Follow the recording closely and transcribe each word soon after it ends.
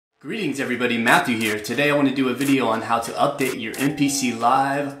Greetings everybody, Matthew here. Today I want to do a video on how to update your MPC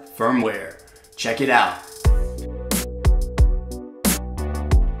Live firmware. Check it out.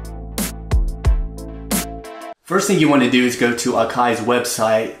 First thing you want to do is go to Akai's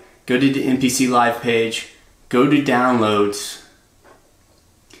website, go to the MPC Live page, go to downloads,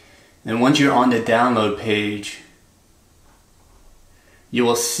 and once you're on the download page, you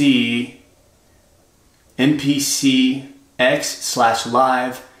will see MPC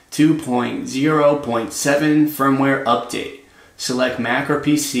X/Live 2.0.7 firmware update. Select Mac or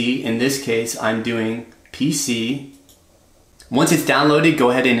PC. In this case, I'm doing PC. Once it's downloaded, go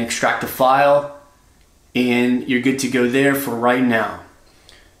ahead and extract the file and you're good to go there for right now.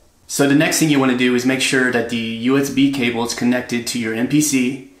 So the next thing you want to do is make sure that the USB cable is connected to your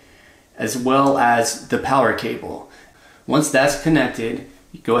MPC as well as the power cable. Once that's connected,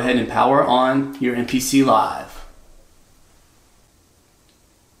 go ahead and power on your MPC Live.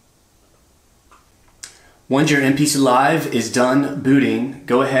 Once your MPC Live is done booting,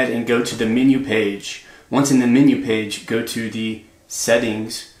 go ahead and go to the menu page. Once in the menu page, go to the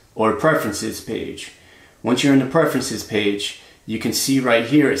settings or preferences page. Once you're in the preferences page, you can see right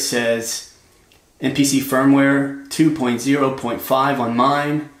here it says MPC firmware 2.0.5 on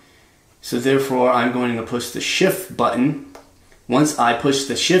mine. So therefore I'm going to push the shift button. Once I push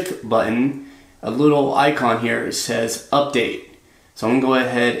the shift button, a little icon here says update. So I'm going to go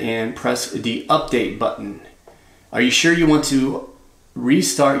ahead and press the update button. Are you sure you want to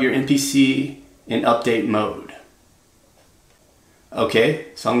restart your MPC in update mode? Okay,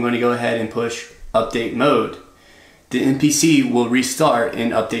 so I'm going to go ahead and push update mode. The MPC will restart in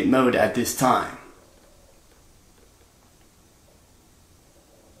update mode at this time.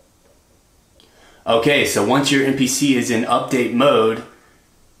 Okay, so once your MPC is in update mode,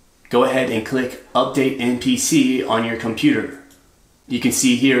 go ahead and click update MPC on your computer. You can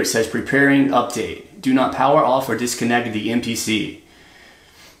see here it says preparing update. Do not power off or disconnect the MPC.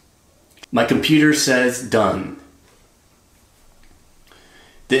 My computer says done.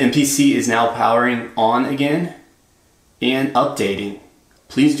 The MPC is now powering on again and updating.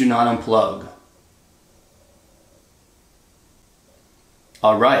 Please do not unplug.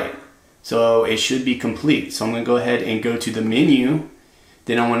 Alright, so it should be complete. So I'm going to go ahead and go to the menu.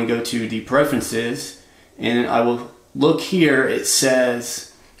 Then I want to go to the preferences and I will look here, it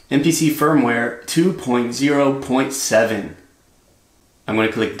says MPC firmware 2.0.7. I'm going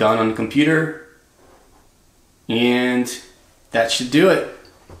to click done on the computer and that should do it.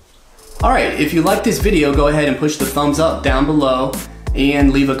 Alright, if you like this video, go ahead and push the thumbs up down below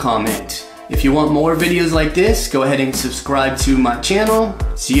and leave a comment. If you want more videos like this, go ahead and subscribe to my channel.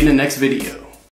 See you in the next video.